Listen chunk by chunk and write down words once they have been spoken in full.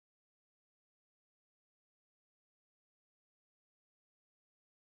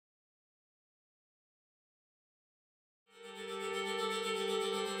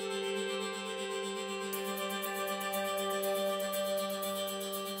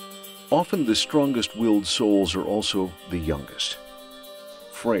Often the strongest-willed souls are also the youngest.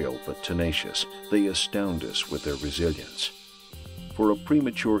 Frail but tenacious, they astound us with their resilience. For a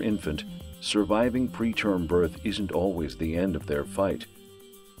premature infant, surviving preterm birth isn't always the end of their fight.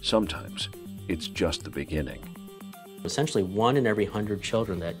 Sometimes it's just the beginning. Essentially, 1 in every 100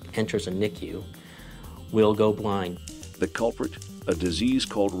 children that enters a NICU will go blind. The culprit? A disease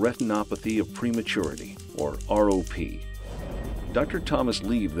called retinopathy of prematurity, or ROP. Dr. Thomas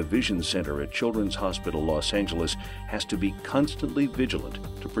Lee of the Vision Center at Children's Hospital Los Angeles has to be constantly vigilant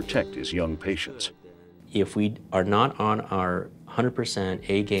to protect his young patients. If we are not on our 100%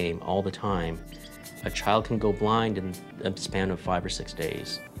 A game all the time, a child can go blind in a span of 5 or 6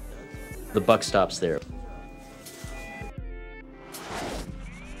 days. The buck stops there.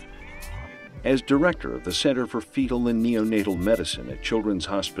 As director of the Center for Fetal and Neonatal Medicine at Children's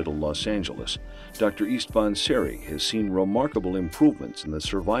Hospital Los Angeles, Dr. Istvan Seri has seen remarkable improvements in the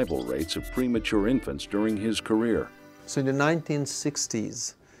survival rates of premature infants during his career. So in the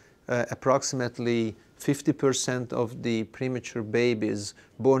 1960s, approximately 50% of the premature babies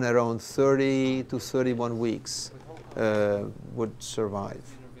born around 30 to 31 weeks would survive.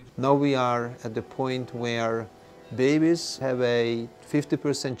 Now we are at the point where babies have a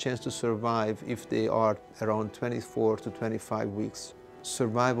 50% chance to survive if they are around 24 to 25 weeks.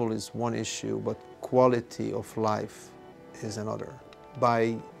 Survival is one issue, but quality of life is another.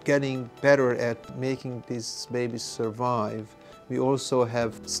 By getting better at making these babies survive, we also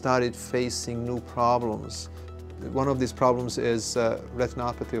have started facing new problems. One of these problems is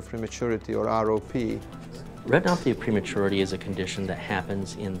retinopathy of prematurity, or ROP. Retinopathy of prematurity is a condition that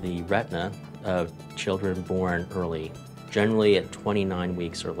happens in the retina of children born early, generally at 29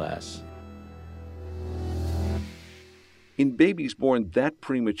 weeks or less. In babies born that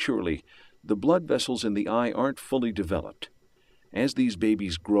prematurely, the blood vessels in the eye aren't fully developed. As these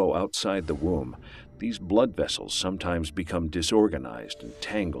babies grow outside the womb, these blood vessels sometimes become disorganized and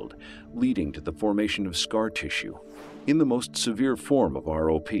tangled, leading to the formation of scar tissue. In the most severe form of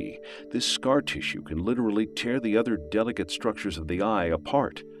ROP, this scar tissue can literally tear the other delicate structures of the eye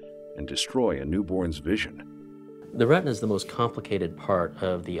apart and destroy a newborn's vision. The retina is the most complicated part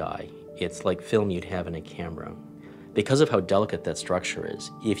of the eye. It's like film you'd have in a camera. Because of how delicate that structure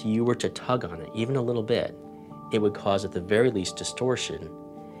is, if you were to tug on it even a little bit, it would cause at the very least distortion.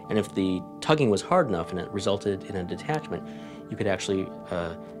 And if the tugging was hard enough and it resulted in a detachment, you could actually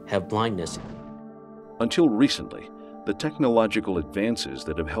have blindness. Until recently, the technological advances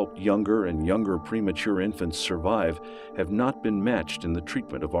that have helped younger and younger premature infants survive have not been matched in the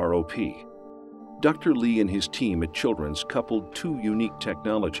treatment of ROP. Dr. Lee and his team at Children's coupled 2 unique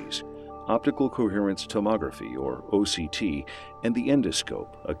technologies: optical coherence tomography, or OCT, and the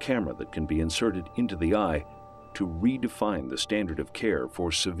endoscope, a camera that can be inserted into the eye, to redefine the standard of care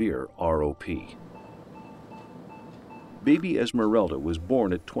for severe ROP. Baby Esmeralda was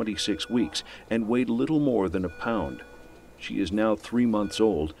born at 26 weeks and weighed little more than a pound. She is now 3 months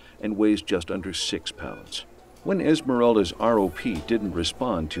old and weighs just under 6 pounds. When Esmeralda's ROP didn't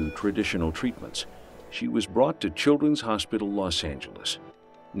respond to traditional treatments, she was brought to Children's Hospital Los Angeles,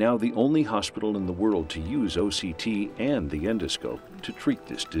 now the only hospital in the world to use OCT and the endoscope to treat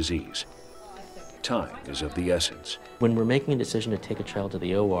this disease. Time is of the essence. When we're making a decision to take a child to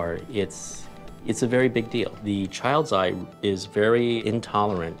the OR, it's a very big deal. The child's eye is very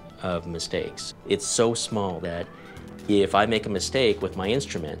intolerant of mistakes. It's so small that if I make a mistake with my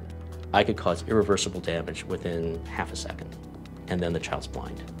instrument, I could cause irreversible damage within half a second, and then the child's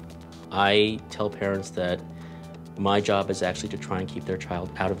blind. I tell parents that my job is actually to try and keep their child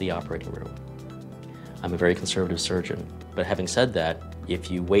out of the operating room. I'm a very conservative surgeon, but having said that,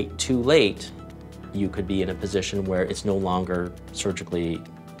 if you wait too late, you could be in a position where it's no longer surgically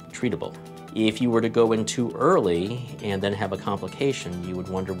treatable. If you were to go in too early and then have a complication, you would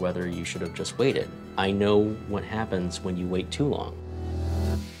wonder whether you should have just waited. I know what happens when you wait too long.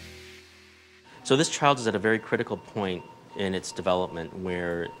 So this child is at a very critical point in its development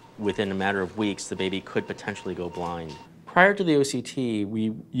where within a matter of weeks the baby could potentially go blind. Prior to the OCT,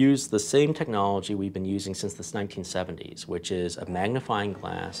 we used the same technology we've been using since the 1970s, which is a magnifying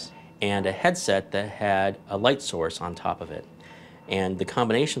glass and a headset that had a light source on top of it. And the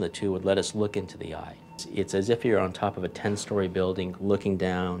combination of the two would let us look into the eye. It's as if you're on top of a 10-story building looking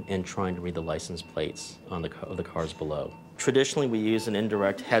down and trying to read the license plates on the cars below. Traditionally, we use an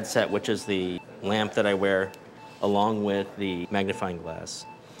indirect headset, which is the lamp that I wear, along with the magnifying glass.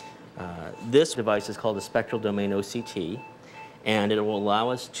 This device is called a spectral domain OCT, and it will allow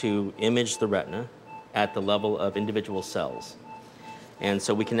us to image the retina at the level of individual cells. And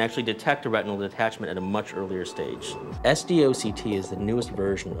so we can actually detect a retinal detachment at a much earlier stage. SD-OCT is the newest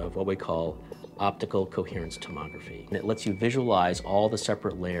version of what we call optical coherence tomography. And it lets you visualize all the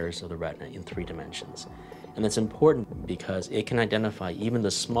separate layers of the retina in 3 dimensions. And that's important because it can identify even the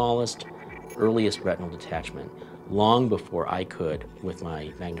smallest, earliest retinal detachment long before I could with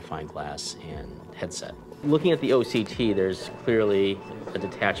my magnifying glass and headset. Looking at the OCT, there's clearly a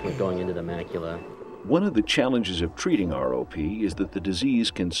detachment going into the macula. One of the challenges of treating ROP is that the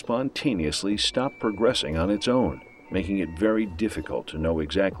disease can spontaneously stop progressing on its own, making it very difficult to know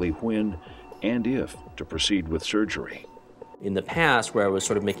exactly when and if to proceed with surgery. In the past, where I was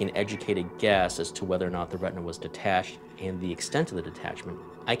sort of making an educated guess as to whether or not the retina was detached and the extent of the detachment,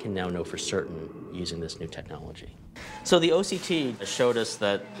 I can now know for certain using this new technology. So the OCT showed us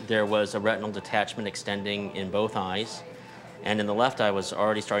that there was a retinal detachment extending in both eyes, and in the left eye was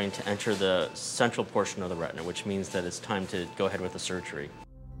already starting to enter the central portion of the retina, which means that it's time to go ahead with the surgery.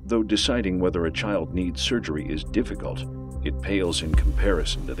 Though deciding whether a child needs surgery is difficult, it pales in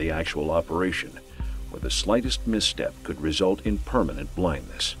comparison to the actual operation, where the slightest misstep could result in permanent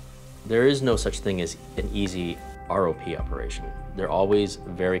blindness. There is no such thing as an easy ROP operation. They're always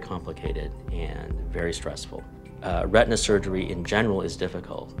very complicated and very stressful. Retina surgery in general is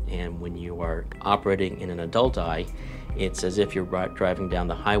difficult, and when you are operating in an adult eye, it's as if you're driving down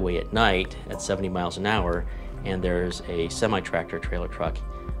the highway at night at 70 miles an hour and there's a semi-tractor trailer truck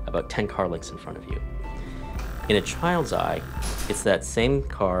about 10 car lengths in front of you. In a child's eye, it's that same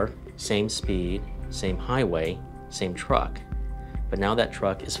car, same speed, same highway, same truck, but now that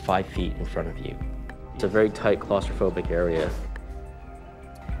truck is 5 feet in front of you. It's a very tight claustrophobic area.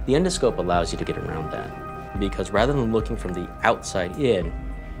 The endoscope allows you to get around that because rather than looking from the outside in,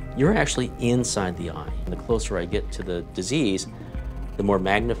 you're actually inside the eye. And the closer I get to the disease, the more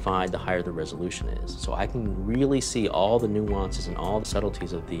magnified, the higher the resolution is. So I can really see all the nuances and all the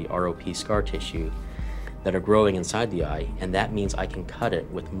subtleties of the ROP scar tissue that are growing inside the eye, and that means I can cut it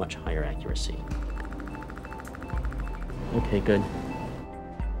with much higher accuracy. Okay, good.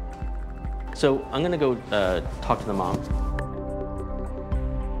 So I'm gonna go talk to the mom.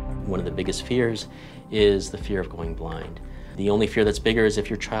 One of the biggest fears is the fear of going blind. The only fear that's bigger is if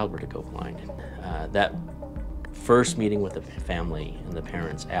your child were to go blind. That first meeting with the family and the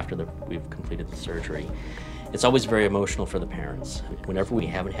parents after we've completed the surgery, it's always very emotional for the parents. Whenever we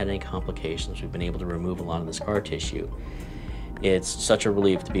haven't had any complications, we've been able to remove a lot of the scar tissue. It's such a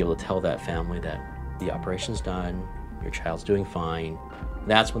relief to be able to tell that family that the operation's done, your child's doing fine.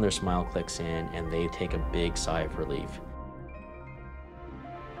 That's when their smile clicks in and they take a big sigh of relief.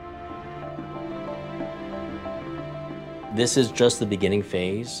 This is just the beginning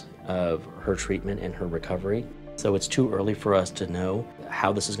phase of her treatment and her recovery. So it's too early for us to know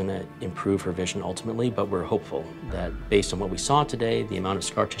how this is going to improve her vision ultimately, but we're hopeful that based on what we saw today, the amount of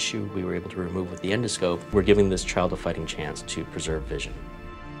scar tissue we were able to remove with the endoscope, we're giving this child a fighting chance to preserve vision.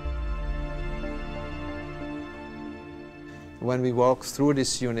 When we walk through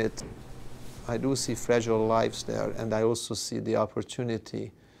this unit, I do see fragile lives there, and I also see the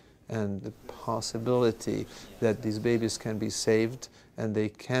opportunity and the possibility that these babies can be saved and they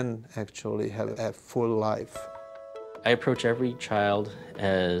can actually have a full life. I approach every child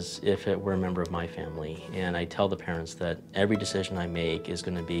as if it were a member of my family, and I tell the parents that every decision I make is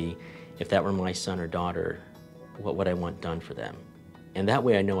going to be, if that were my son or daughter, what would I want done for them? And that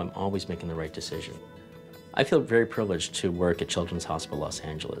way I know I'm always making the right decision. I feel very privileged to work at Children's Hospital Los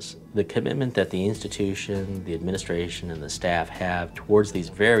Angeles. The commitment that the institution, the administration, and the staff have towards these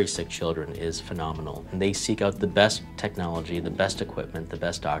very sick children is phenomenal. And they seek out the best technology, the best equipment, the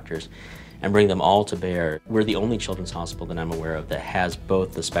best doctors, and bring them all to bear. We're the only children's hospital that I'm aware of that has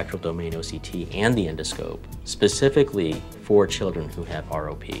both the spectral domain OCT and the endoscope, specifically for children who have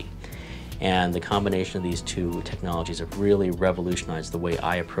ROP. And the combination of these two technologies have really revolutionized the way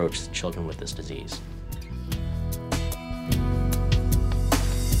I approach children with this disease.